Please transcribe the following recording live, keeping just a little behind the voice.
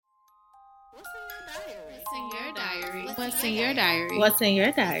What's in your diary? What's in your diary? What's in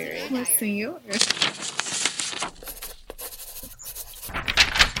your diary? What's in your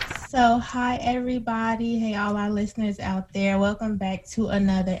So, hi everybody. Hey, all our listeners out there. Welcome back to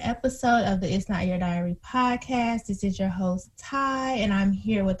another episode of the It's Not Your Diary podcast. This is your host, Ty, and I'm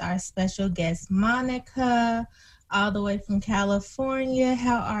here with our special guest, Monica, all the way from California.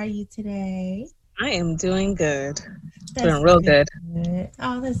 How are you today? I am doing good. That's Doing real good.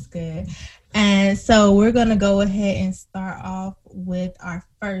 Oh, that's good. And so we're going to go ahead and start off with our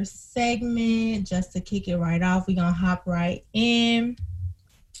first segment. Just to kick it right off, we're going to hop right in.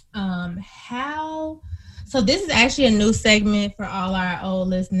 So this is actually a new segment for all our old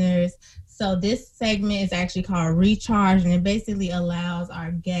listeners. So this segment is actually called Recharge, and it basically allows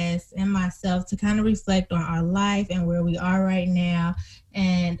our guests and myself to kind of reflect on our life and where we are right now.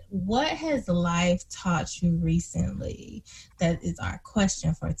 And what has life taught you recently? That is our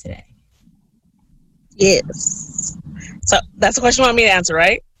question for today. Yes. So that's the question you want me to answer,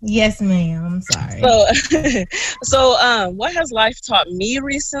 right? Yes, ma'am. I'm sorry. So what has life taught me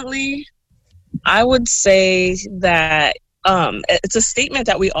recently? I would say that it's a statement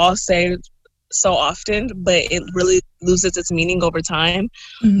that we all say so often, but it really loses its meaning over time.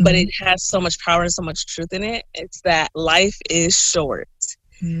 Mm-hmm. But it has so much power and so much truth in it. It's that life is short.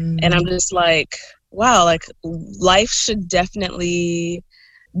 Mm-hmm. And I'm just like, wow, like life should definitely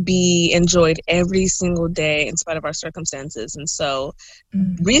be enjoyed every single day in spite of our circumstances. And so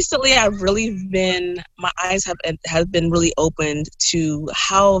recently I've really been, my eyes have been really opened to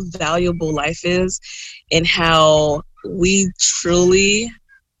how valuable life is and how we truly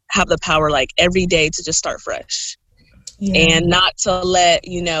have the power like every day to just start fresh. And not to let,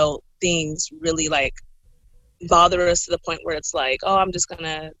 things really like bother us to the point where it's like, oh, I'm just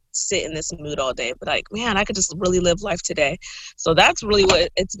gonna sit in this mood all day, but like, man, I could just really live life today. So that's really what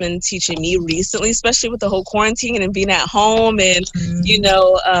it's been teaching me recently, especially with the whole quarantine and being at home. And I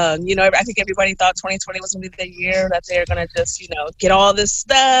think everybody thought 2020 was gonna be the year that they're gonna just get all this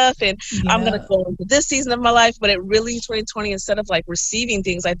stuff and I'm gonna go into this season of my life. But it really, 2020, instead of like receiving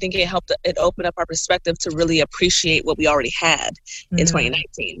things, I think it helped it open up our perspective to really appreciate what we already had in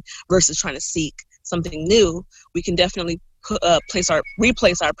 2019 versus trying to seek something new. We can definitely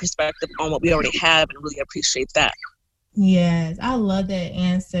replace our perspective on what we already have and really appreciate that. Yes, I love that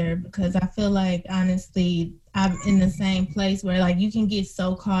answer because I feel like honestly I'm in the same place where like you can get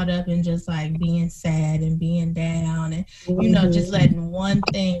so caught up in just like being sad and being down and just letting one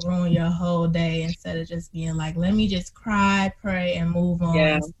thing ruin your whole day instead of just being like, let me just cry, pray, and move on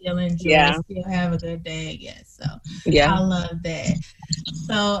and still enjoy, still have a good day. Yes, so I love that.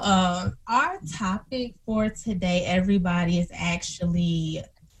 So our topic for today, everybody, is actually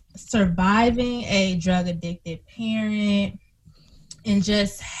surviving a drug addicted parent and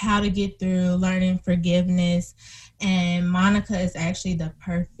just how to get through learning forgiveness. And Monica is actually the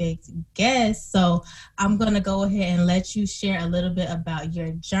perfect guest. So I'm going to go ahead and let you share a little bit about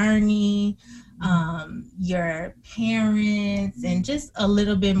your journey, your parents, and just a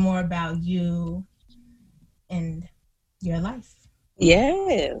little bit more about you and your life.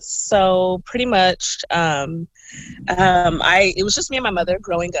 Yes. So pretty much, it was just me and my mother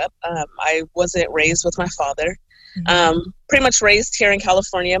growing up. I wasn't raised with my father. Pretty much raised here in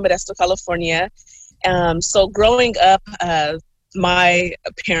California, Modesto, California. So growing up, my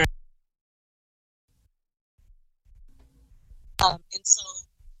parents,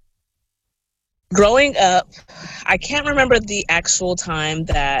 growing up, I can't remember the actual time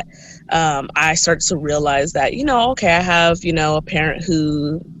that I started to realize that, okay, I have, a parent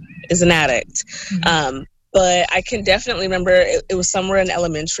who is an addict. But I can definitely remember it was somewhere in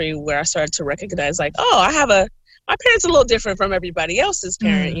elementary where I started to recognize like, oh, my parent's a little different from everybody else's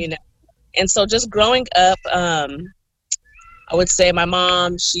parent, And so just growing up, I would say my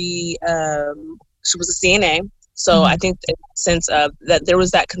mom, she was a CNA. So I think in the sense of that there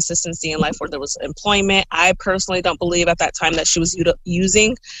was that consistency in life where there was employment. I personally don't believe at that time that she was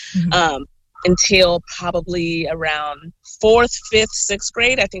using until probably around 4th, 5th, 6th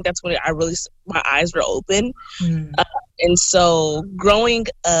grade. I think that's when my eyes were open. And so growing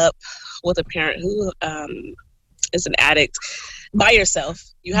up with a parent who is an addict by yourself,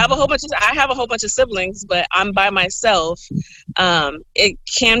 I have a whole bunch of siblings, but I'm by myself. It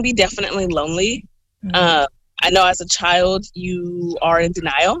can be definitely lonely. I know as a child, you are in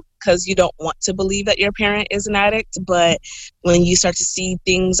denial because you don't want to believe that your parent is an addict. But when you start to see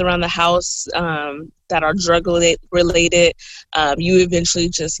things around the house that are drug related, you eventually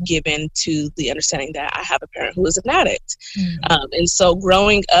just give in to the understanding that I have a parent who is an addict. And so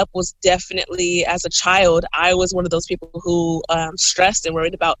growing up was definitely, as a child, I was one of those people who stressed and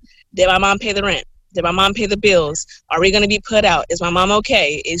worried about, did my mom pay the rent? Did my mom pay the bills? Are we going to be put out? Is my mom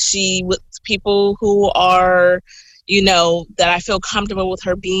okay? Is she with people who are, you know, that I feel comfortable with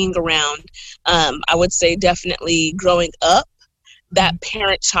her being around? I would say definitely growing up, that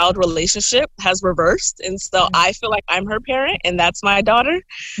parent-child relationship has reversed. And so I feel like I'm her parent and that's my daughter.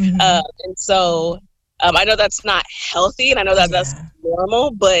 And so I know that's not healthy, and I know that that's normal,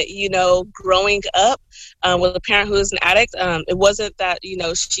 but, you know, growing up with a parent who is an addict, it wasn't that, you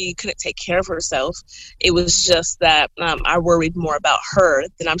know, she couldn't take care of herself. It was just that I worried more about her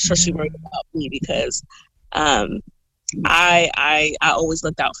than I'm sure she worried about me, because I always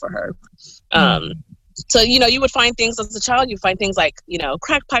looked out for her. So, you know, you would find things as a child. You find things like, you know,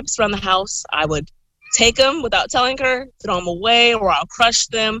 crack pipes around the house. I would take them without telling her, throw them away, or I'll crush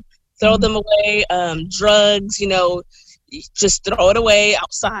them, throw them away. Drugs, you know, just throw it away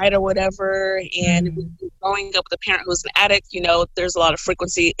outside or whatever. And growing up with a parent who's an addict, you know, there's a lot of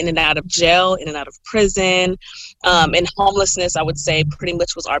frequency in and out of jail, in and out of prison. And homelessness, I would say, pretty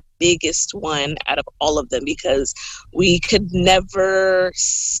much was our biggest one out of all of them, because we could never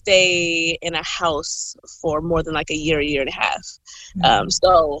stay in a house for more than like a year and a half.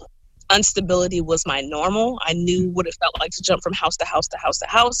 So instability was my normal. I knew what it felt like to jump from house to house to house to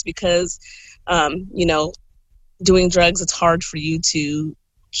house, because, you know, doing drugs, it's hard for you to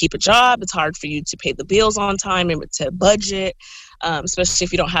keep a job. It's hard for you to pay the bills on time and to budget, especially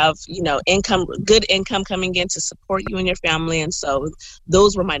if you don't have, you know, good income coming in to support you and your family. And so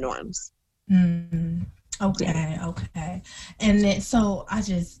those were my norms. Okay. And then, so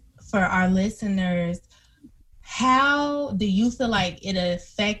for our listeners, how do you feel like it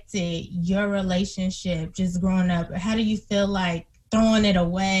affected your relationship just growing up? How do you feel like throwing it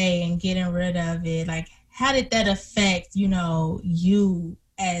away and getting rid of it? Like, how did that affect, you know, you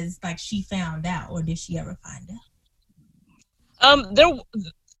as like she found out, or did she ever find out?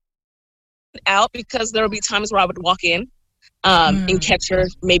 Because there would be times where I would walk in and catch her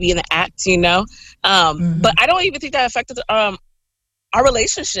maybe in the act, you know. But I don't even think that affected our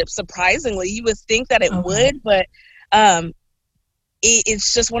relationship. Surprisingly, you would think that it would, but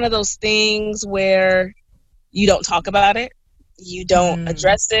it's just one of those things where you don't talk about it, you don't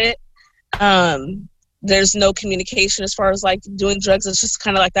address it. There's no communication as far as like doing drugs. It's just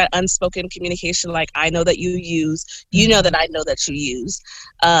kind of like that unspoken communication. Like, I know that you use, you know that I know that you use.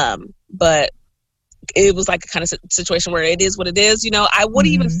 But it was like a kind of situation where it is what it is. You know, I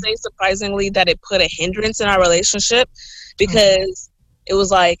wouldn't even say, surprisingly, that it put a hindrance in our relationship, because it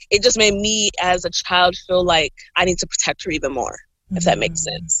was like, it just made me as a child feel like I need to protect her even more, if that makes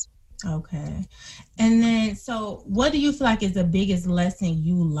sense. Okay. And then, so what do you feel like is the biggest lesson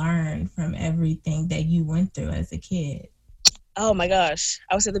you learned from everything that you went through as a kid? Oh my gosh.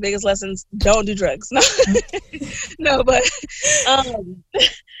 I would say the biggest lessons, don't do drugs. No, but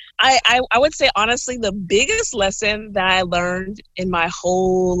I would say, honestly, the biggest lesson that I learned in my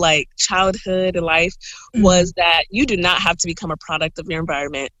whole like childhood and life was that you do not have to become a product of your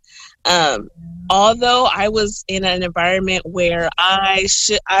environment. Although I was in an environment where I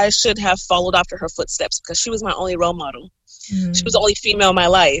should have followed after her footsteps, because she was my only role model. She was the only female in my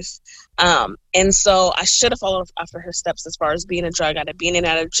life. And so I should have followed after her steps as far as being a drug addict, being in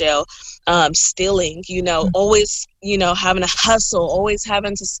and out of jail, stealing, you know, always, you know, having a hustle, always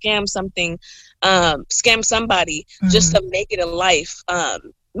having to scam something, scam somebody just to make it in life.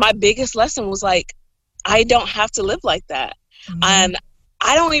 My biggest lesson was like, I don't have to live like that. And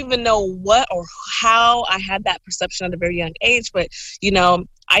I don't even know what or how I had that perception at a very young age, but, you know,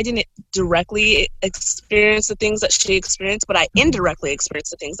 I didn't directly experience the things that she experienced, but I indirectly experienced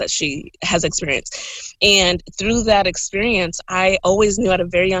the things that she has experienced. And through that experience, I always knew at a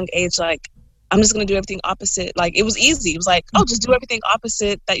very young age, like, I'm just going to do everything opposite. Like, it was easy. It was like, oh, just do everything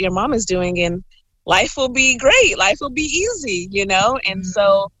opposite that your mom is doing, and life will be great. Life will be easy, you know? And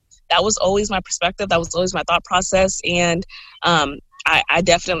so that was always my perspective. That was always my thought process. And I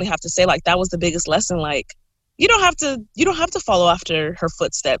definitely have to say, like, that was the biggest lesson. Like, you don't have to follow after her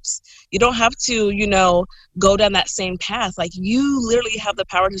footsteps. You don't have to, you know, go down that same path. Like, you literally have the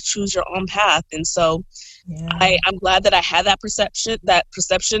power to choose your own path. And so I'm glad that I had that perception, that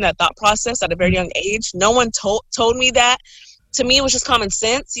thought process at a very young age. No one told me that. To me, it was just common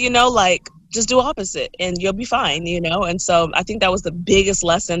sense, you know, like, just do opposite and you'll be fine, you know? And so I think that was the biggest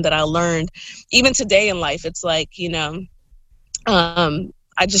lesson that I learned. Even today in life, it's like, you know,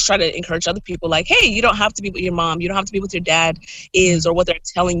 I just try to encourage other people, like, hey, you don't have to be what your mom, you don't have to be what your dad is or what they're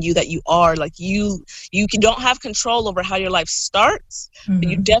telling you that you are. Like, don't have control over how your life starts, but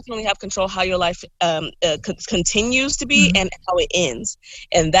you definitely have control how your life continues to be and how it ends.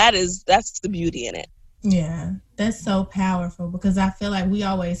 And that's the beauty in it. Yeah, that's so powerful, because I feel like we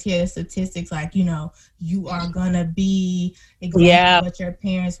always hear the statistics like, you know, you are going to be exactly what your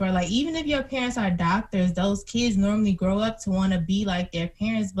parents were. Like, even if your parents are doctors, those kids normally grow up to want to be like their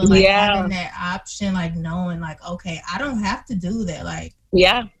parents. But like having that option, like knowing like, okay, I don't have to do that. Like,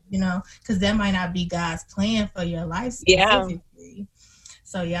 you know, because that might not be God's plan for your life specifically.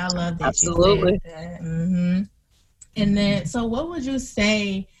 So I love that. Absolutely. You said that. And then, so what would you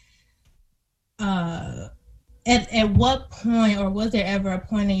say, at what point, or was there ever a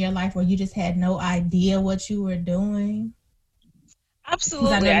point in your life where you just had no idea what you were doing?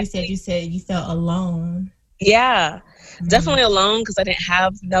 Absolutely. I know you said you felt alone. Yeah, definitely alone, because I didn't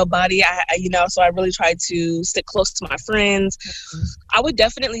have nobody. So I really tried to stick close to my friends. I would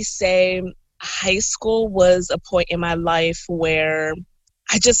definitely say high school was a point in my life where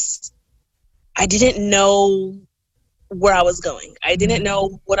I didn't know where I was going. I didn't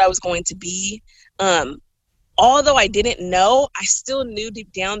know what I was going to be. Although I didn't know, I still knew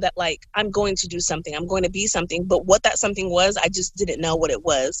deep down that, like, I'm going to do something. I'm going to be something. But what that something was, I just didn't know what it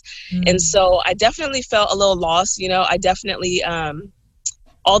was. And so I definitely felt a little lost. You know, I definitely,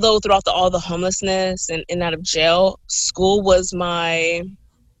 although throughout all the homelessness and out of jail, school was my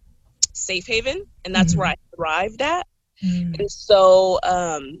safe haven. And that's where I thrived at. And so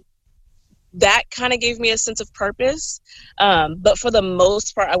that kind of gave me a sense of purpose. But for the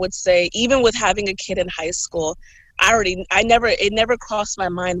most part, I would say, even with having a kid in high school, it never crossed my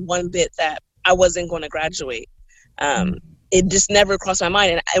mind one bit that I wasn't going to graduate. It just never crossed my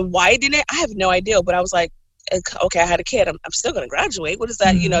mind. And why didn't it? I have no idea. But I was like, okay, I had a kid. I'm still going to graduate. What does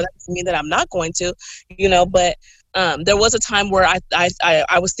that, you know, that doesn't mean that I'm not going to, you know, but there was a time where I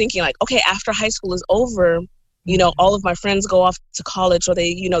was thinking, like, okay, after high school is over, you know, all of my friends go off to college, or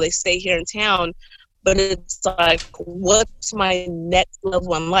they stay here in town. But it's like, what's my next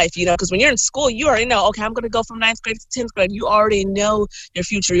level in life? You know, because when you're in school, you already know, okay, I'm going to go from 9th grade to 10th grade. You already know your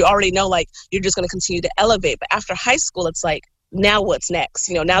future. You already know, like, you're just going to continue to elevate. But after high school, it's like, now what's next?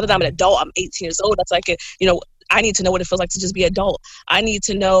 You know, now that I'm an adult, I'm 18 years old. That's like, I need to know what it feels like to just be adult. I need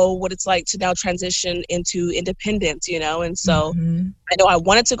to know what it's like to now transition into independence, you know? And so I know I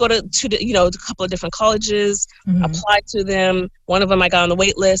wanted to go to a couple of different colleges, applied to them. One of them I got on the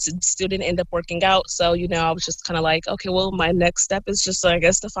wait list. It still didn't end up working out. So, you know, I was just kind of like, okay, well, my next step is just, I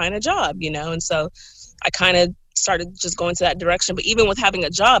guess, to find a job, you know? And so I kind of started just going to that direction. But even with having a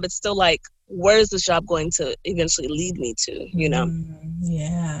job, it's still like, where is this job going to eventually lead me to, you know?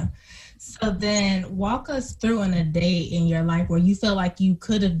 Yeah. So then walk us through on a day in your life where you felt like you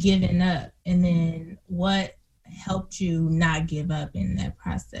could have given up, and then what helped you not give up in that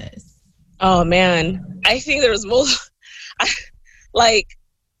process? Oh, man. I think there was there's like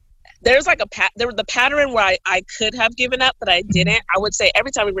there was the pattern where I could have given up, but I didn't. I would say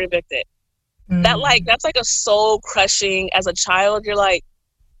every time we were evicted, that's like a soul crushing. As a child, you're like,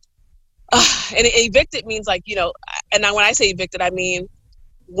 and evicted means, like, you know, and now when I say evicted, I mean,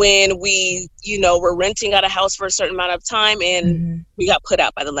 when we, you know, were renting out a house for a certain amount of time and we got put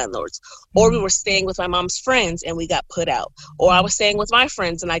out by the landlords, or we were staying with my mom's friends and we got put out, or I was staying with my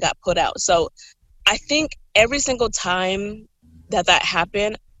friends and I got put out. So I think every single time that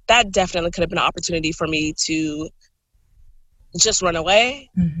happened, that definitely could have been an opportunity for me to just run away,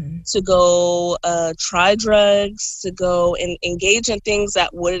 to go try drugs, to go and engage in things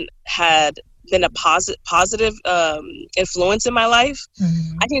that wouldn't had been a positive influence in my life.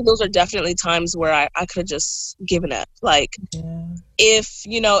 I think those are definitely times where I could have just given up. Like, if,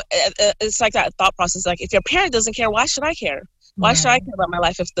 you know, it's like that thought process, like, if your parent doesn't care, why should I care? Why should I care about my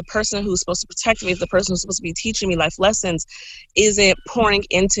life if the person who's supposed to protect me, if the person who's supposed to be teaching me life lessons isn't pouring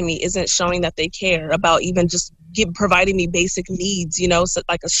into me, isn't showing that they care about even just providing me basic needs, you know, so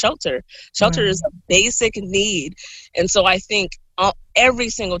like a shelter. Shelter is a basic need. And so I think every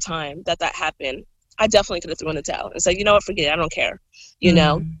single time that happened, I definitely could have thrown the towel and said, you know what, forget it, I don't care, you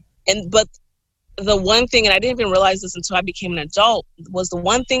know? But the one thing, and I didn't even realize this until I became an adult, was the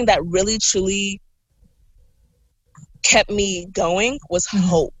one thing that really, truly kept me going was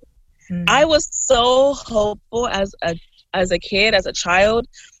hope. I was so hopeful as a kid, as a child.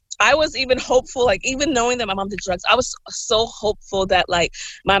 I was even hopeful, like, even knowing that my mom did drugs, I was so hopeful that, like,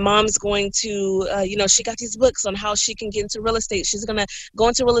 my mom's going to, you know, she got these books on how she can get into real estate. She's going to go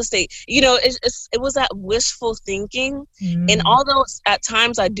into real estate. You know, it was that wishful thinking. And although at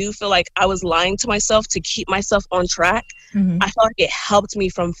times I do feel like I was lying to myself to keep myself on track, I felt like it helped me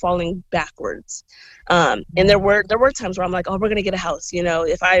from falling backwards. And there were times where I'm like, oh, we're gonna get a house. You know,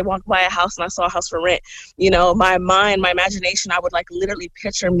 if I walked by a house and I saw a house for rent, you know, my mind, my imagination, I would like literally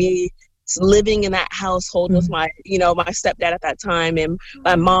picture me living in that household with my, you know, my stepdad at that time and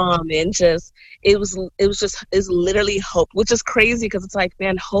my mom, and just it's literally hope, which is crazy because it's like,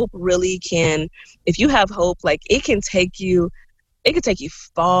 man, hope really can, if you have hope, like it can take you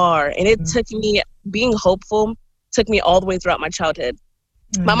far. And it took me, being hopeful took me all the way throughout my childhood.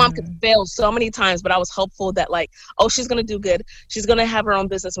 My mom could fail so many times, but I was hopeful that like, oh, she's going to do good. She's going to have her own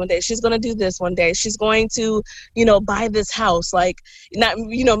business one day. She's going to do this one day. She's going to, you know, buy this house. Like, not,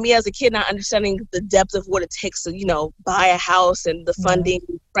 you know, me as a kid, not understanding the depth of what it takes to, you know, buy a house and the funding,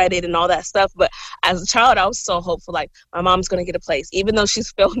 credit and all that stuff. But as a child, I was so hopeful, like my mom's going to get a place, even though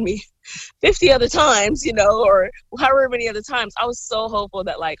she's failed me 50 other times, you know, or however many other times. I was so hopeful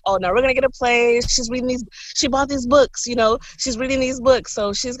that like, oh, now we're going to get a place. She bought these books, you know, she's reading these books.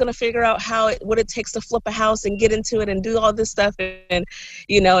 So she's going to figure out what it takes to flip a house and get into it and do all this stuff. And,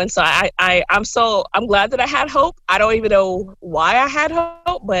 you know, and so I'm glad that I had hope. I don't even know why I had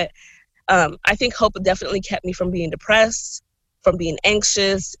hope, but I think hope definitely kept me from being depressed, from being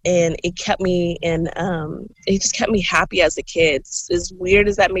anxious, and it kept me it just kept me happy as a kid. As weird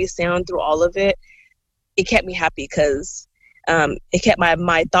as that may sound, through all of it, it kept me happy because it kept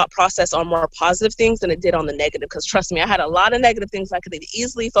my thought process on more positive things than it did on the negative. Because trust me, I had a lot of negative things I could have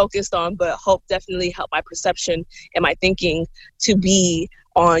easily focused on, but hope definitely helped my perception and my thinking to be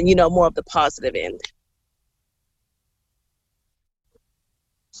on, you know, more of the positive end.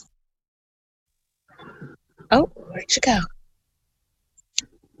 Oh, where'd you go?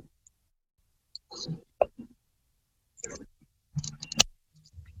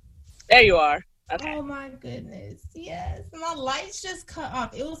 There you are. Okay. Oh my goodness. Yes. My lights just cut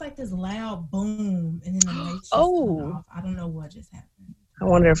off. It was like this loud boom and then the lights just cut off. I don't know what just happened. I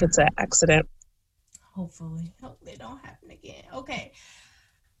wonder if it's an accident. Hopefully it don't happen again. Okay.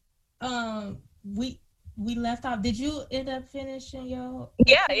 We left off. Did you end up finishing your?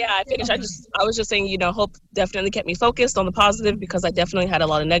 Yeah, I finished. Okay. I was just saying, you know, hope definitely kept me focused on the positive because I definitely had a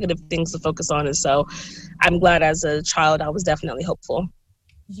lot of negative things to focus on. And so I'm glad as a child I was definitely hopeful.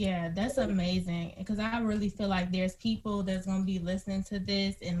 Yeah, that's amazing. Because I really feel like there's people that's going to be listening to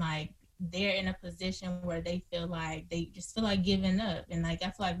this and like they're in a position where they feel like giving up. And like, I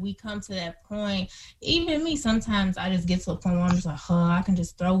feel like we come to that point. Even me, sometimes I just get to a point where I'm just like, I can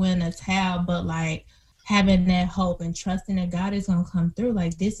just throw in a towel. But like having that hope and trusting that God is going to come through.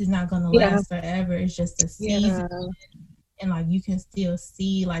 Like, this is not going to last forever. It's just a season. And like, you can still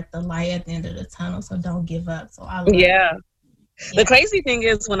see like the light at the end of the tunnel. So don't give up. So I love it. The crazy thing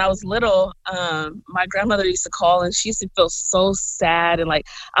is, when I was little, my grandmother used to call and she used to feel so sad and like,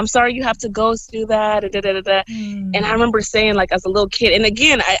 I'm sorry you have to go through that. And I remember saying, like, as a little kid, and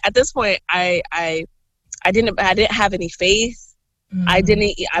again, at this point, I didn't have any faith. I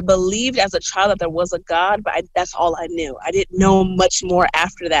believed as a child that there was a God, but that's all I knew. I didn't know much more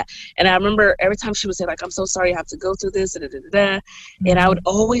after that. And I remember every time she would say, like, I'm so sorry you have to go through this, and I would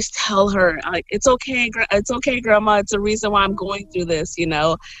always tell her, like, it's okay, Grandma. It's a reason why I'm going through this, you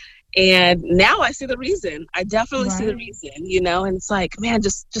know. And now I see the reason. I definitely see the reason, you know. And it's like, man,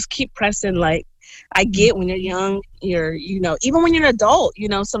 just keep pressing. Like, I get when you're young, you know, even when you're an adult, you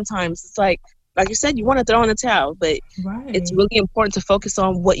know, sometimes it's like you said, you want to throw in the towel, but it's really important to focus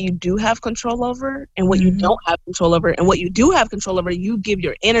on what you do have control over and what you don't have control over. And what you do have control over, you give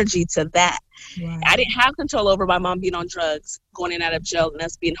your energy to that. I didn't have control over my mom being on drugs, going in and out of jail, and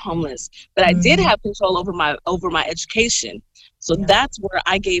us being homeless. But I did have control over my education. So that's where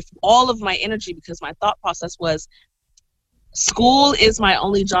I gave all of my energy, because my thought process was, school is my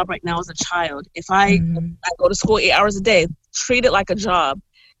only job right now as a child. If I go to school 8 hours a day, treat it like a job.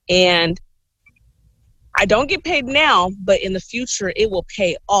 And I don't get paid now, but in the future, it will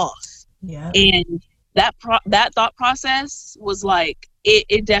pay off. Yeah. And that thought process was like,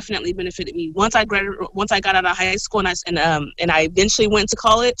 it definitely benefited me. Once I got out of high school and I eventually went to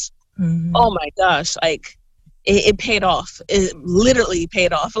college, oh my gosh, like it paid off. It literally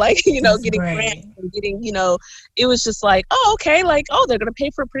paid off. Like, you know, getting grants and getting, you know, it was just like, oh, okay, like, oh, they're going to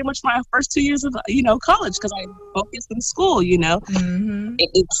pay for pretty much my first 2 years of, you know, college because I focused in school, you know.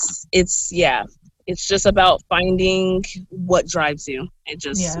 It's just about finding what drives you and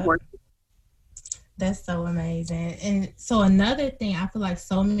just working. That's so amazing. And so another thing I feel like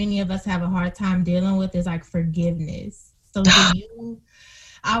so many of us have a hard time dealing with is like forgiveness. So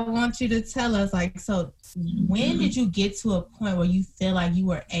I want you to tell us, like, so when did you get to a point where you feel like you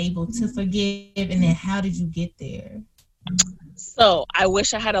were able to forgive, and then how did you get there? So I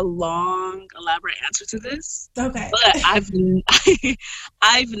wish I had a long, elaborate answer to this. Okay. But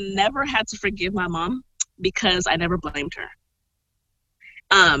I've never had to forgive my mom because I never blamed her.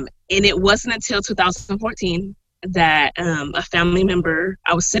 And it wasn't until 2014 that a family member,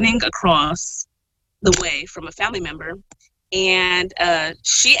 I was sitting across the way from a family member, and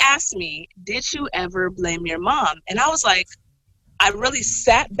she asked me, "Did you ever blame your mom?" And I was like, I really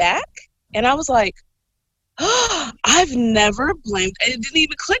sat back and I was like, oh, I've never blamed, and it didn't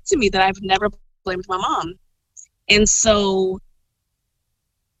even click to me that I've never blamed my mom. And so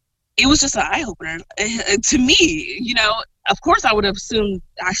it was just an eye-opener to me. You know, of course I would have assumed,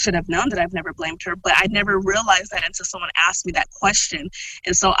 I should have known that I've never blamed her, but I never realized that until someone asked me that question.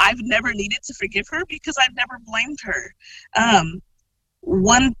 And so I've never needed to forgive her because I've never blamed her.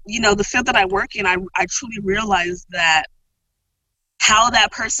 The field that I work in, I truly realized that how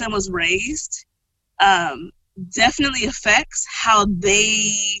that person was raised definitely affects how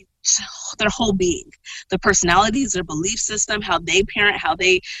their whole being, their personalities, their belief system, how they parent, how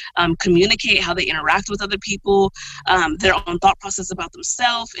they communicate, how they interact with other people, their own thought process about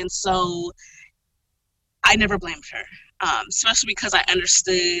themselves. And so I never blamed her, especially because I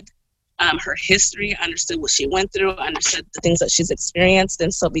understood her history, I understood what she went through, I understood the things that she's experienced.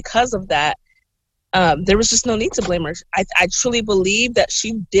 And so because of that, there was just no need to blame her. I truly believe that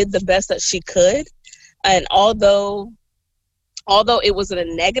she did the best that she could. And although it wasn't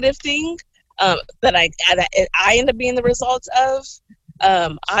a negative thing that I ended up being the result of,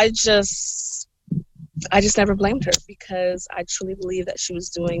 I just never blamed her because I truly believe that she was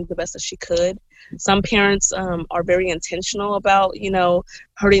doing the best that she could. Some parents are very intentional about,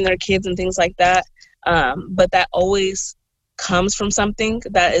 hurting their kids and things like that, but that always comes from something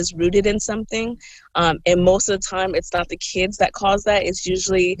that is rooted in something, and most of the time it's not the kids that cause that. It's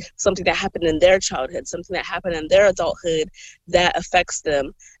usually something that happened in their childhood, something that happened in their adulthood that affects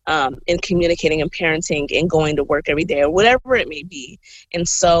them in communicating and parenting and going to work every day or whatever it may be. And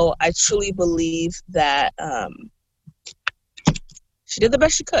so I truly believe that she did the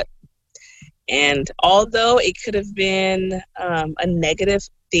best she could, and although it could have been a negative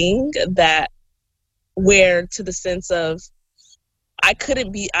thing, that where to the sense of I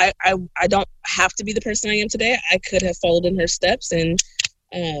don't have to be the person I am today. I could have followed in her steps, and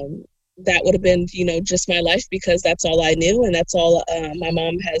that would have been, just my life, because that's all I knew, and that's all my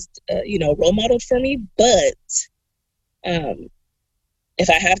mom has, role modeled for me. But if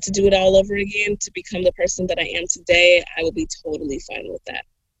I have to do it all over again to become the person that I am today, I will be totally fine with that.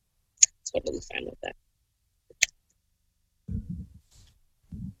 Totally fine with that.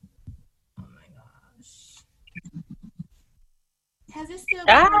 Has it still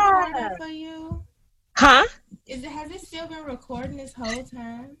been recording for you? Huh? Has it still been recording this whole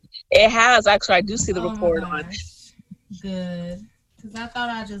time? It has. Actually, I do see the record on. Good. Because I thought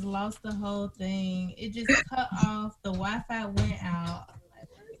I just lost the whole thing. It just cut off. The Wi-Fi went out.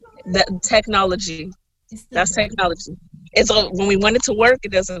 That technology. That's technology. It's when we want it to work,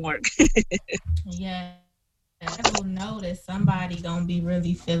 it doesn't work. Yeah. I will know that somebody gonna be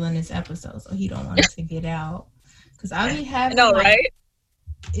really feeling this episode, so he don't want it to get out. Because I be having, right?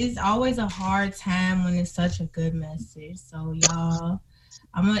 It's always a hard time when it's such a good message. So y'all,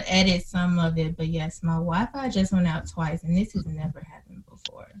 I'm gonna edit some of it, but yes, my Wi-Fi just went out twice, and this has never happened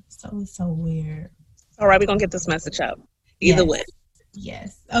before. So it's so weird. All right, we're gonna get this message out. Either way.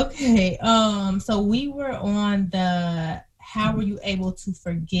 Yes. Okay. So we were on the how were you able to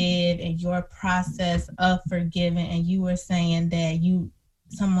forgive and your process of forgiving, and you were saying that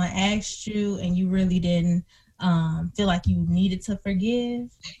someone asked you and you really didn't feel like you needed to forgive?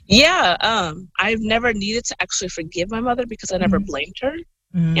 Yeah, I've never needed to actually forgive my mother because I never blamed her.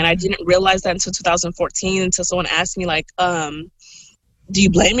 And I didn't realize that until 2014, until someone asked me, like, do you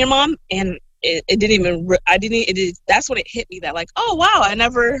blame your mom? And it didn't even, that's when it hit me that, like, oh, wow, I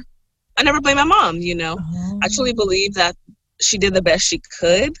never blame my mom, I truly believe that she did the best she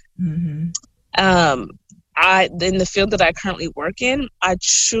could. In the field that I currently work in, I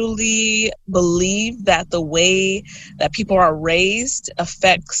truly believe that the way that people are raised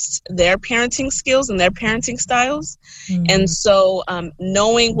affects their parenting skills and their parenting styles. And so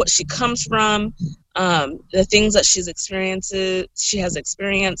knowing what she comes from, the things that she has experienced, the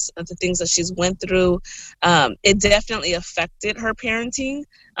things that she's went through, it definitely affected her parenting.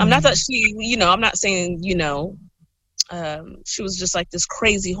 Not that she, I'm not saying, she was just like this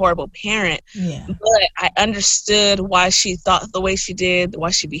crazy, horrible parent. Yeah. But I understood why she thought the way she did,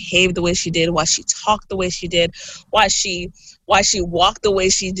 why she behaved the way she did, why she talked the way she did, why she walked the way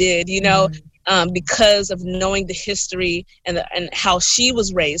she did, because of knowing the history and how she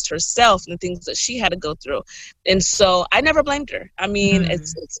was raised herself and the things that she had to go through. And so I never blamed her. I mean,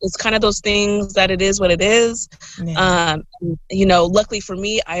 it's kind of those things that it is what it is. Yeah. You know, luckily for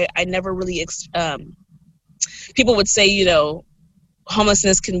me, I never really, people would say, you know,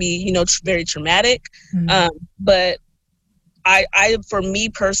 homelessness can be, you know, very traumatic. But I, for me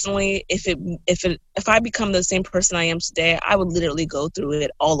personally, if I become the same person I am today, I would literally go through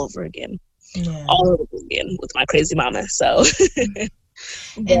it all over again. Yeah. All over again with my crazy mama. So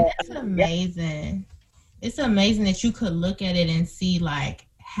and that's amazing. It's amazing that you could look at it and see like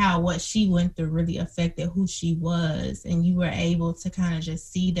how what she went through really affected who she was, and you were able to kind of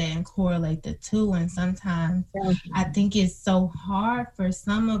just see that and correlate the two. And sometimes I think it's so hard for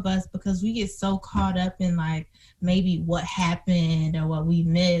some of us because we get so caught up in like maybe what happened or what we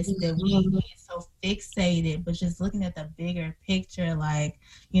missed that we get so fixated, but just looking at the bigger picture, like,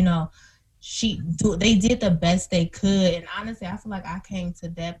 you know, they did the best they could. And honestly, I feel like I came to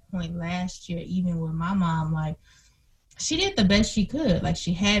that point last year, even with my mom, like she did the best she could. Like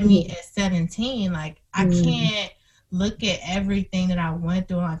she had me at 17. Like I can't look at everything that I went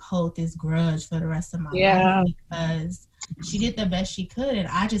through and like hold this grudge for the rest of my life, because she did the best she could. And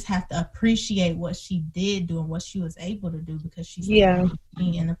I just have to appreciate what she did do and what she was able to do, because she's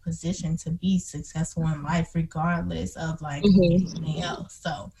being in a position to be successful in life regardless of like anything else.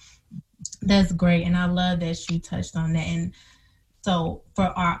 So that's great. And I love that you touched on that. And so for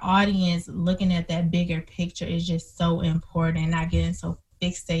our audience, looking at that bigger picture is just so important, not getting so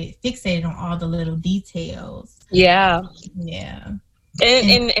fixated on all the little details. Yeah.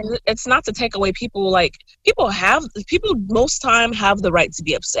 And it's not to take away people most time have the right to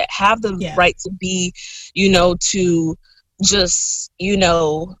be upset, have the right to be, you know, to just, you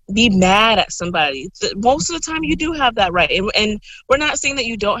know, be mad at somebody. Most of the time you do have that right. And we're not saying that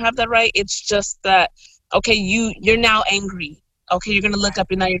you don't have that right. It's just that, okay, you're now angry. Okay, you're going to look up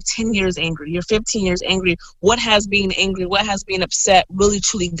and now you're 10 years angry. You're 15 years angry. What has being angry, what has being upset really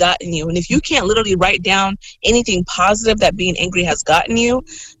truly gotten you? And if you can't literally write down anything positive that being angry has gotten you,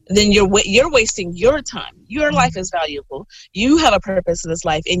 then you're wasting your time. Your life is valuable. You have a purpose in this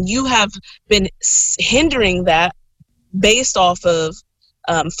life, and you have been hindering that based off of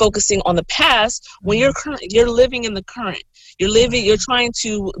focusing on the past when you're living in the current. You're trying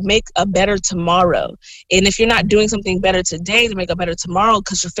to make a better tomorrow. And if you're not doing something better today to make a better tomorrow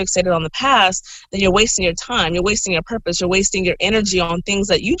because you're fixated on the past, then you're wasting your time. You're wasting your purpose. You're wasting your energy on things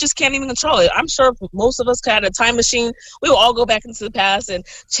that you just can't even control. I'm sure if most of us had a time machine, we will all go back into the past and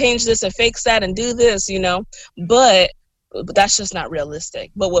change this and fix that and do this, you know. But that's just not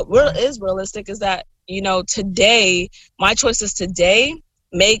realistic. But what is realistic is that, you know, today, my choices today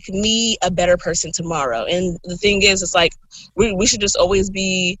make me a better person tomorrow. And the thing is, it's like we should just always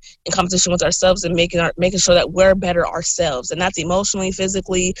be in competition with ourselves and making sure that we're better ourselves. And that's emotionally,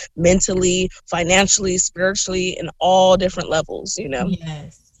 physically, mentally, financially, spiritually, in all different levels, you know?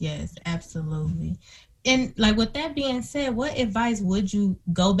 Yes, absolutely. And like with that being said, what advice would you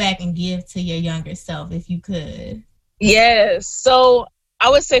go back and give to your younger self if you could? Yes. So I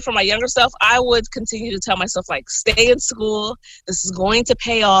would say for my younger self, I would continue to tell myself, like, stay in school. This is going to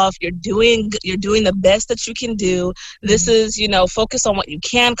pay off. You're doing the best that you can do. This is, you know, focus on what you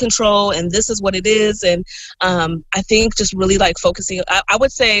can control, and this is what it is. And I think just really like focusing, I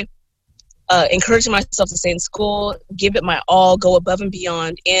would say encouraging myself to stay in school, give it my all, go above and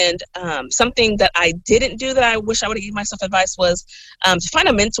beyond. And something that I didn't do that I wish I would have given myself advice was to find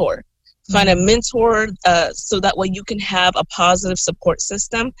a mentor. Find a mentor so that way you can have a positive support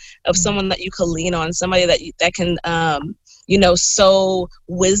system of someone that you can lean on, somebody that can, you know, sow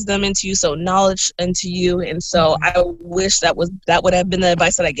wisdom into you, sow knowledge into you. And so I wish that would have been the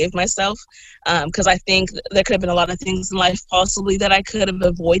advice that I gave myself, because I think there could have been a lot of things in life possibly that I could have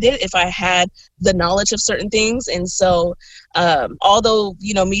avoided if I had the knowledge of certain things. And so although,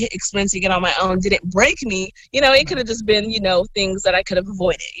 you know, me experiencing it on my own didn't break me, you know, it could have just been, you know, things that I could have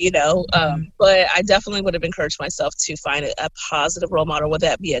avoided, you know. But I definitely would have encouraged myself to find a positive role model, whether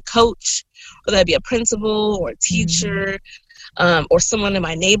that be a coach, whether that be a principal or a teacher, or someone in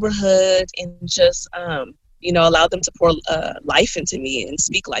my neighborhood, and just, you know, allow them to pour life into me and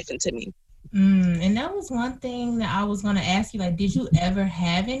speak life into me. And that was one thing that I was going to ask you, like, did you ever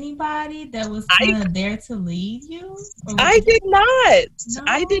have anybody that was kind of there to lead you? I did not. No,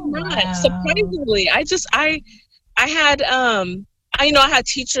 I did not. Wow. Surprisingly, I had, you know, I had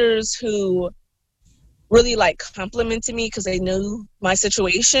teachers who really like complimented me because they knew my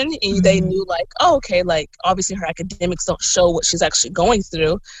situation, and they knew like, oh, okay, like obviously her academics don't show what she's actually going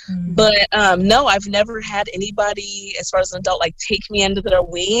through. But no, I've never had anybody as far as an adult like take me under their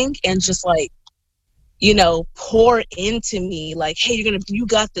wing and just like, you know, pour into me like, hey, you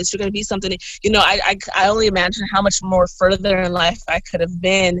got this, you're gonna be something. You know, I only imagine how much more further in life I could have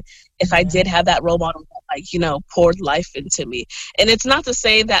been if I did have that role model that, like, you know, poured life into me. And it's not to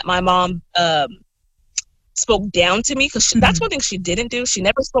say that my mom spoke down to me, because that's one thing she didn't do. She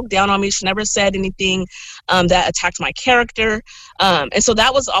never spoke down on me. She never said anything that attacked my character. And so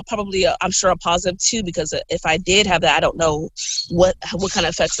that was probably, I'm sure, a positive too, because if I did have that, I don't know what kind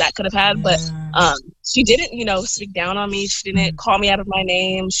of effects that could have had. But she didn't, you know, speak down on me. She didn't call me out of my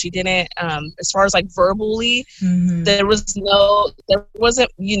name. She didn't, as far as like verbally, there wasn't,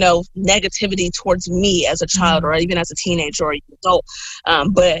 you know, negativity towards me as a child or even as a teenager or adult.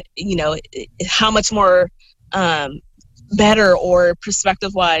 But, you know, how much more better or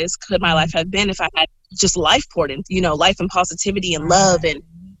perspective wise could my life have been if I had just life poured in, you know, life and positivity and love and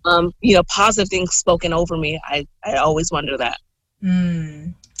you know, positive things spoken over me. I always wonder that.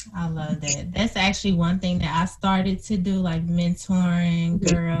 I love that. That's actually one thing that I started to do, like mentoring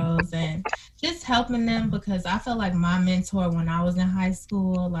girls and just helping them, because I feel like my mentor when I was in high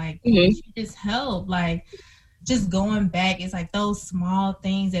school, like she just helped, like just going back, it's like those small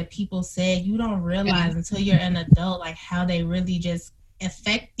things that people said you don't realize until you're an adult, like how they really just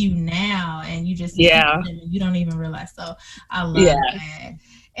affect you now, and you just you don't even realize. So I love that.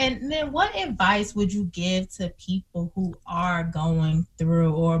 And then what advice would you give to people who are going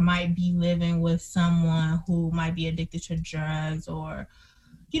through or might be living with someone who might be addicted to drugs, or,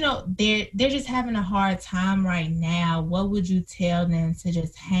 you know, they're just having a hard time right now? What would you tell them to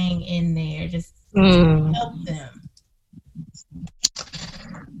just hang in there, just help them?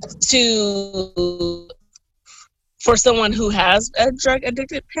 For someone who has a drug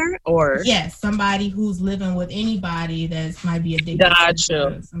addicted parent, or somebody who's living with anybody that might be addicted to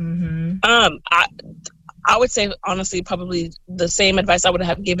drugs. I would say, honestly, probably the same advice I would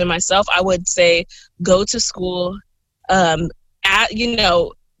have given myself. I would say, go to school, you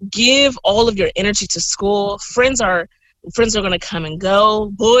know, give all of your energy to school. Friends are going to come and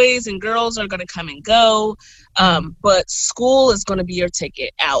go. Boys and girls are going to come and go. But school is going to be your ticket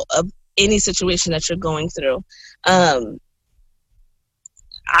out of any situation that you're going through. I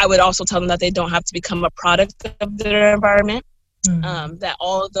would also tell them that they don't have to become a product of their environment. That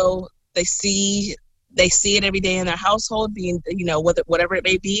although they see it every day in their household, being, you know, whatever it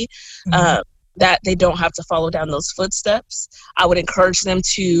may be, that they don't have to follow down those footsteps. I would encourage them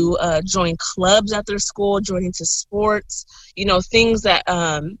to join clubs at their school, join into sports, you know, things that,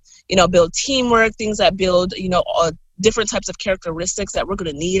 you know, build teamwork, things that build, you know, different types of characteristics that we're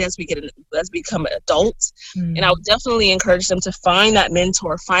going to need as we become adults. And I would definitely encourage them to find that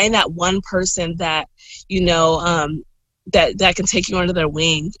mentor, find that one person that, you know, that can take you under their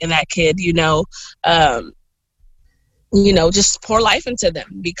wing, and that could, you know, just pour life into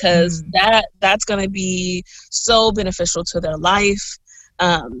them, because that's going to be so beneficial to their life.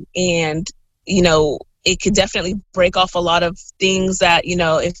 And, you know, it could definitely break off a lot of things that, you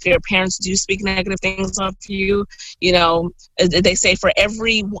know, if your parents do speak negative things of you, you know, they say for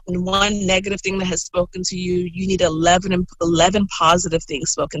every one negative thing that has spoken to you, you need 11 positive things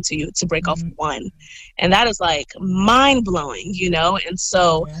spoken to you to break off one. And that is like mind blowing, you know? And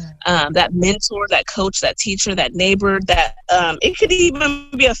so that mentor, that coach, that teacher, that neighbor, that it could even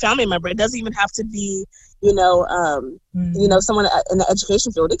be a family member. It doesn't even have to be, you know, someone in the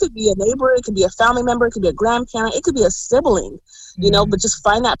education field. It could be a neighbor, it could be a family member, it could be a grandparent, it could be a sibling, you know, but just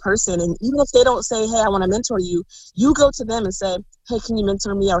find that person. And even if they don't say, hey, I want to mentor you, you go to them and say, hey, can you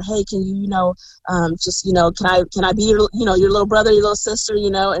mentor me? Or, hey, can you, you know, just, you know, can I be your, you know, your little brother, your little sister, you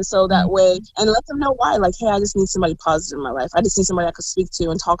know? And so that way, and let them know why, like, hey, I just need somebody positive in my life. I just need somebody I could speak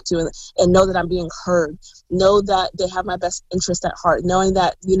to and talk to, and know that I'm being heard, know that they have my best interest at heart, knowing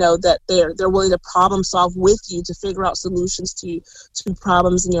that, you know, that they're willing to problem solve with you to figure out solutions to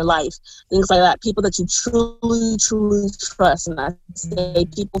problems in your life, things like that. People that you truly trust. And I say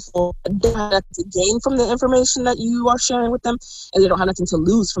people don't have nothing to gain from the information that you are sharing with them, and they don't have nothing to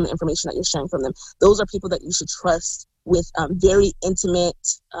lose from the information that you're sharing from them. Those are people that you should trust with very intimate,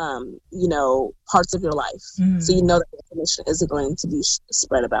 you know, parts of your life. So you know that the information isn't going to be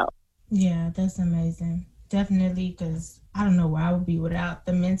spread about. Yeah, that's amazing. Definitely, because I don't know where I would be without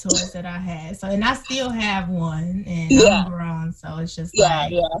the mentors that I had. So, and I still have one, and I'm grown, so it's just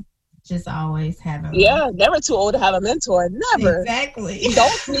just always having one. Never too old to have a mentor. Never. Exactly.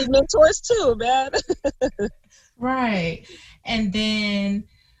 Adults need mentors too, man. Right. And then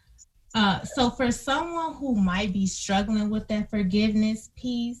So for someone who might be struggling with that forgiveness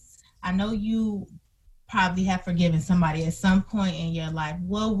piece, I know you probably have forgiven somebody at some point in your life.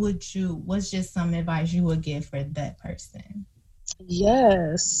 What's just some advice you would give for that person?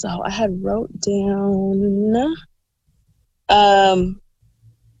 Yes. So I had wrote down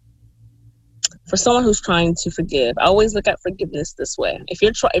for someone who's trying to forgive, I always look at forgiveness this way. If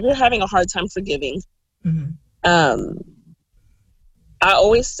you're having a hard time forgiving, I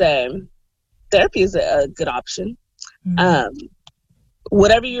always say therapy is a good option.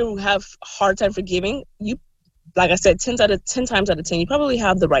 Whatever you have hard time forgiving, you, like I said, 10 times out of 10, you probably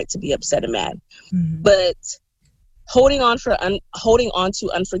have the right to be upset and mad. But holding on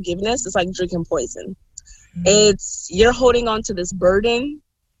to unforgiveness is like drinking poison. It's you're holding on to this burden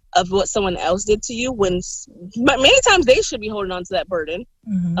of what someone else did to you, when many times they should be holding on to that burden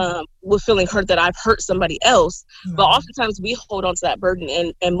with feeling hurt that I've hurt somebody else. But oftentimes we hold on to that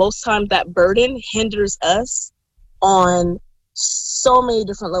burden, and most times that burden hinders us on so many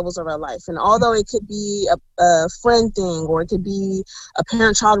different levels of our life. And although it could be a friend thing, or it could be a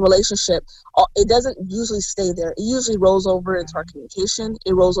parent-child relationship, it doesn't usually stay there. It usually rolls over into our communication.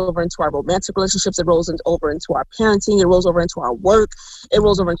 It rolls over into our romantic relationships. It rolls over into our parenting. It rolls over into our work. It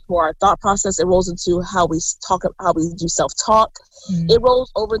rolls over into our thought process. It rolls into how we talk, how we do self-talk. It rolls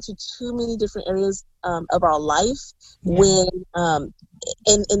over into too many different areas of our life when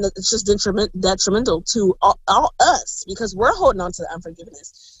and it's just detrimental to all us, because we're holding on to the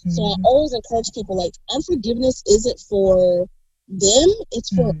unforgiveness. So I always encourage people, like, unforgiveness isn't for them,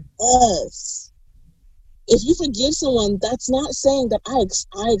 it's for us. If you forgive someone, that's not saying that I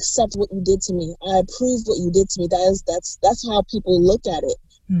accept what you did to me, I approve what you did to me. That's how people look at it.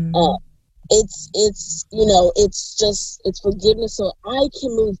 It's you know, it's forgiveness so I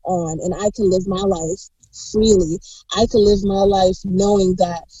can move on and I can live my life freely. I can live my life knowing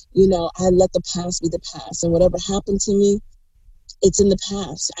that, you know, I let the past be the past, and whatever happened to me, it's in the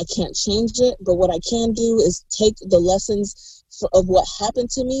past. I can't change it, but what I can do is take the lessons of what happened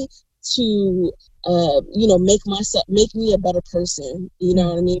to me to you know, make me a better person, you know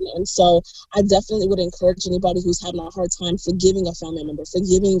what I mean? And so I definitely would encourage anybody who's having a hard time forgiving a family member,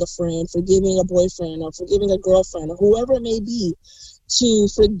 forgiving a friend, forgiving a boyfriend, or forgiving a girlfriend, or whoever it may be, to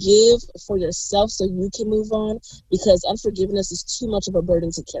forgive for yourself so you can move on, because unforgiveness is too much of a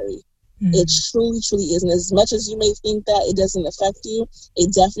burden to carry. It truly is. And as much as you may think that it doesn't affect you,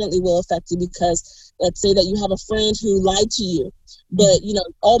 it definitely will affect you, because let's say that you have a friend who lied to you, but, you know,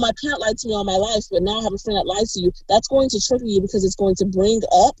 oh, my parent lied to me all my life, but now I have a friend that lies to you. That's going to trigger you, because it's going to bring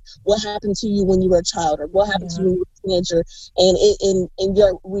up what happened to you when you were a child, or what happened to you when you were a teenager. And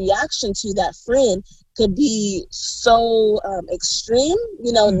your reaction to that friend could be so extreme,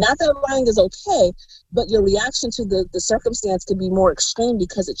 you know, not that lying is okay, but your reaction to the circumstance could be more extreme,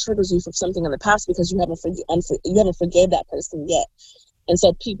 because it triggers you from something in the past, because you haven't forgave that person yet. And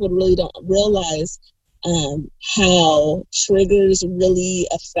so people really don't realize how triggers really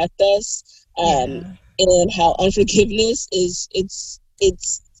affect us, and how unforgiveness is it's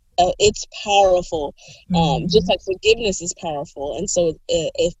powerful, just like forgiveness is powerful. And so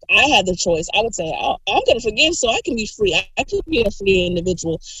if I had the choice, I would say, I'm going to forgive so I can be free. I can be a free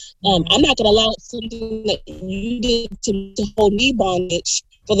individual. I'm not going to allow something that you did to hold me bondage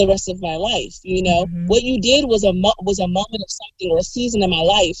for the rest of my life. You know, what you did was a moment of something, or a season of my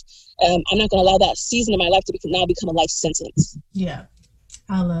life. I'm not going to allow that season of my life to now become a life sentence. Yeah.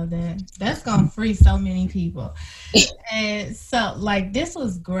 I love that. That's going to free so many people. And so, like, this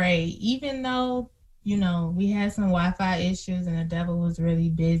was great. Even though, you know, we had some Wi-Fi issues and the devil was really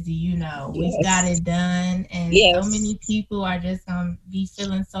busy, you know, we got it done. And so many people are just going to be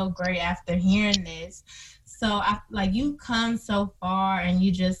feeling so great after hearing this. So, you come so far, and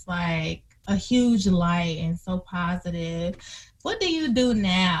you just, like, a huge light and so positive. What do you do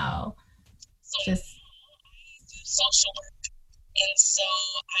now? Just social work. And so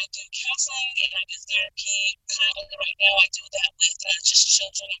I do counseling and I do therapy. Currently right now I do that with not just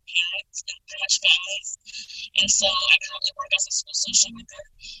children and parents, and pretty much families. And so I currently work as a school social worker.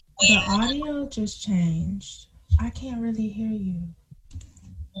 The audio just changed. I can't really hear you.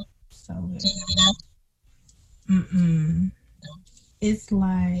 So weird. It's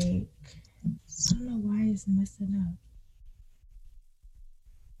like, I don't know why it's messing up.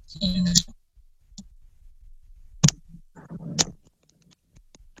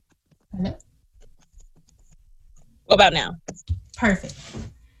 Hello? What about now? Perfect.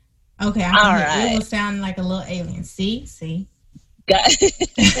 Okay, it will sound like a little alien. See? Got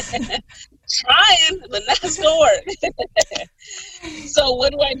trying, but that's gonna work. So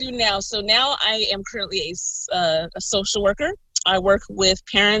what do I do now? So now I am currently a social worker. I work with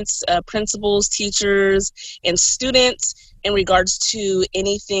parents, principals, teachers, and students in regards to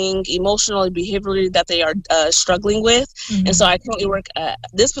anything emotional and behaviorally that they are struggling with. Mm-hmm. And so I currently work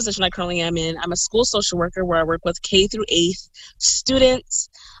this position I currently am in. I'm a school social worker where I work with K through 8th students.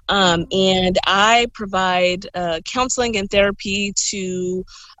 And I provide counseling and therapy to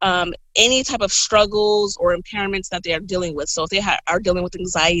any type of struggles or impairments that they are dealing with. So if they are dealing with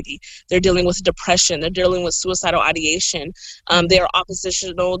anxiety, they're dealing with depression, they're dealing with suicidal ideation, they are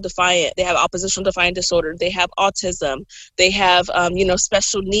oppositional defiant, they have oppositional defiant disorder, they have autism, they have,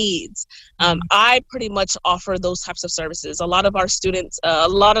 special needs. I pretty much offer those types of services. A lot of our students, a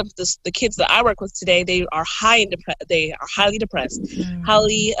lot of the kids that I work with today, they are highly depressed,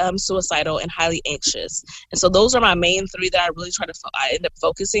 highly suicidal, and highly anxious. And so those are my main three that I really I end up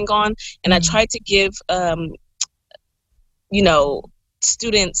focusing on. And I try to give,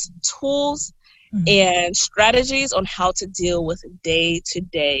 students tools and strategies on how to deal with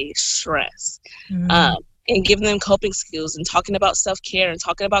day-to-day stress. And giving them coping skills and talking about self-care and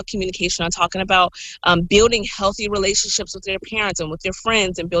talking about communication and talking about building healthy relationships with their parents and with their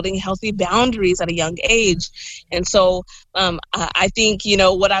friends and building healthy boundaries at a young age. And so I think,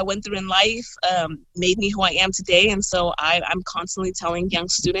 what I went through in life made me who I am today. And so I'm constantly telling young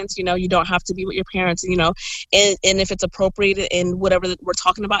students, you don't have to be with your parents, and if it's appropriate in whatever that we're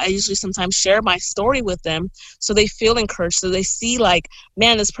talking about, I usually sometimes share my story with them so they feel encouraged, so they see like,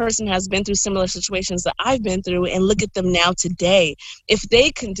 man, this person has been through similar situations that I've been through, and look at them now today. If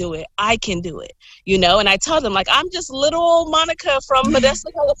they can do it, I can do it, and I tell them, like, I'm just little old Monica from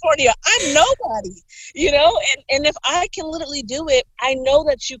Modesto, California. I'm nobody, and if I can literally do it, I know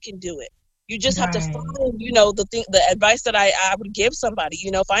that you can do it. You just have to find, the advice that I would give somebody,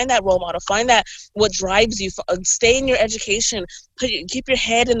 find that role model, find that what drives you, stay in your education, keep your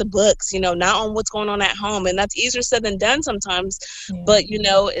head in the books, not on what's going on at home. And that's easier said than done sometimes, but,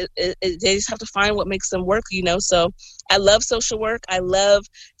 they just have to find what makes them work, So I love social work. I love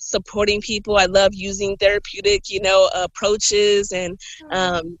supporting people. I love using therapeutic, approaches and,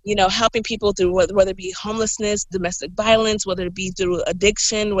 helping people through whether it be homelessness, domestic violence, whether it be through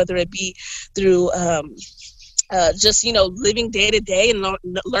addiction, whether it be through just living day to day and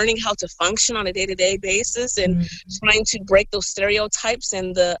learning how to function on a day-to-day basis, and trying to break those stereotypes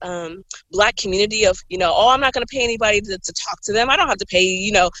in the Black community of I'm not going to pay anybody to talk to them. I don't have to pay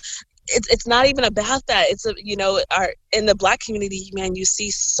it's not even about that. It's in the Black community, man, you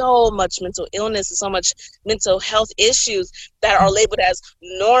see so much mental illness and so much mental health issues that are labeled as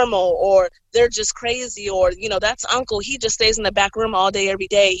normal, or they're just crazy, or that's uncle, he just stays in the back room all day every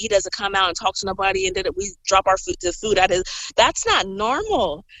day, he doesn't come out and talk to nobody, and then we drop our food at his. That's not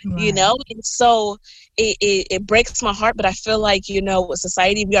normal, right. And so it breaks my heart, but I feel like with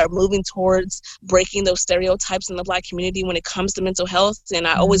society, we are moving towards breaking those stereotypes in the Black community when it comes to mental health. And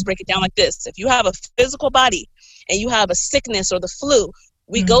I always break it down like this: if you have a physical body and you have a sickness or the flu,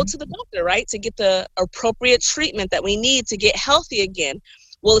 we go to the doctor, right, to get the appropriate treatment that we need to get healthy again.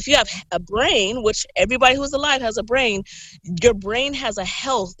 Well, if you have a brain, which everybody who's alive has a brain, your brain has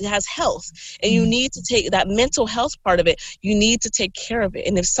health, and you need to take that mental health part of it. You need to take care of it.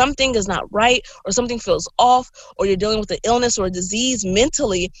 And if something is not right, or something feels off, or you're dealing with an illness or a disease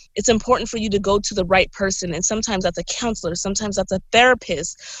mentally, it's important for you to go to the right person. And sometimes that's a counselor, sometimes that's a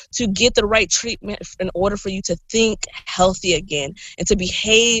therapist, to get the right treatment in order for you to think healthy again and to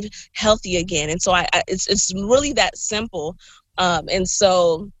behave healthy again. And so it's really that simple. And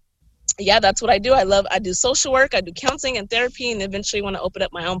so, that's what I do. I do social work, I do counseling and therapy, and eventually want to open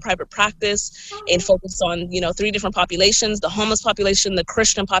up my own private practice and focus on, 3 different populations: the homeless population, the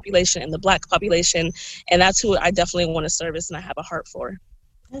Christian population, and the Black population. And that's who I definitely want to service and I have a heart for.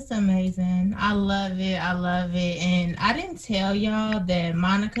 That's amazing. I love it. And I didn't tell y'all that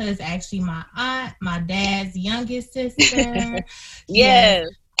Monica is actually my aunt, my dad's youngest sister. Yes.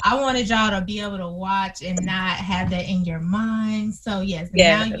 I wanted y'all to be able to watch and not have that in your mind. So yes.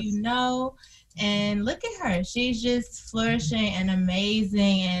 Now you know. And look at her. She's just flourishing and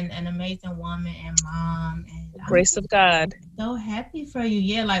amazing, and an amazing woman and mom. And grace of God. So happy for you.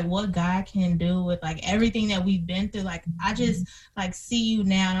 Yeah, like what God can do with like everything that we've been through. Like I just like see you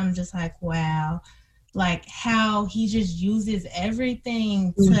now and I'm just like, wow. Like how he just uses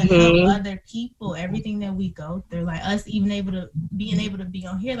everything to help other people, everything that we go through, like us being able to be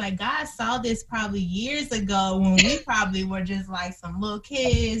on here. Like God saw this probably years ago when we probably were just like some little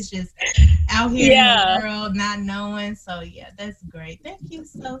kids just out here in the world not knowing. So yeah, that's great. Thank you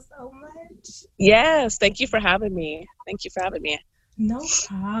so much. Yes, thank you for having me. No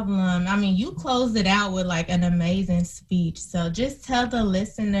problem. I mean, you closed it out with like an amazing speech. So just tell the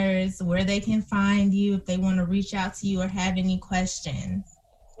listeners where they can find you if they want to reach out to you or have any questions.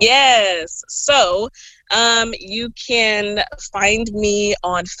 Yes. So you can find me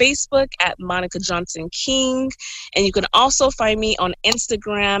on Facebook at Monica Johnson King. And you can also find me on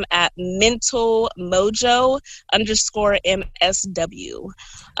Instagram at Mental Mojo _MSW.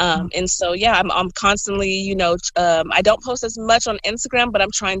 And so, yeah, I'm constantly, I don't post as much on Instagram, but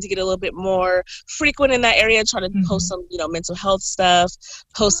I'm trying to get a little bit more frequent in that area, trying to post some, mental health stuff,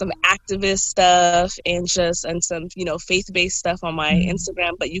 post some activist stuff, and some, faith-based stuff on my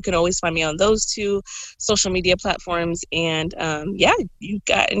Instagram. But you can always find me on those two social media platforms. And you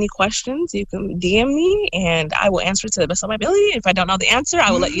got any questions, you can DM me and I will answer to the best of my ability. If I don't know the answer,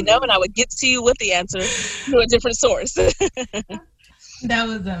 I will let you know, and I will get to you with the answer through a different source. That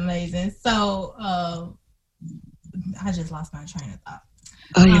was amazing. So I just lost my train of thought.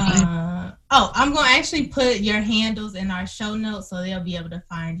 Oh, you're fine. I'm going to actually put your handles in our show notes so they'll be able to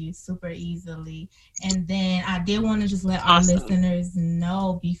find you super easily. And then I did want to just let our listeners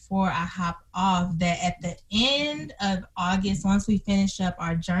know before I hop off that at the end of August, once we finish up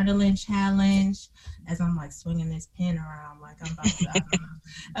our journaling challenge, as I'm like swinging this pen around like I'm about to, I don't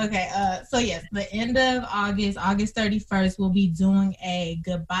know. Okay, so yes, the end of August 31st, we'll be doing a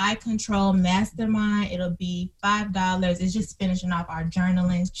goodbye control mastermind. It'll be $5. It's just finishing off our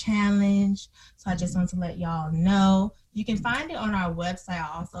journaling challenge. So I just want to let y'all know. You can find it on our website. I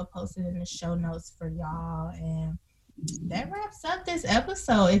also posted in the show notes for y'all. And that wraps up this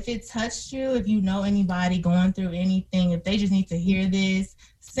episode. If it touched you, if you know anybody going through anything, if they just need to hear this,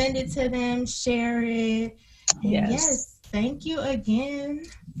 send it to them, share it. And yes, thank you again.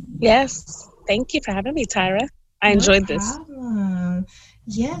 Yes, thank you for having me, Tyra. I enjoyed this.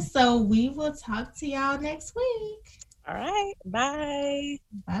 Yes, so we will talk to y'all next week. All right, bye.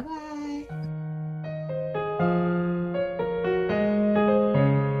 Bye-bye.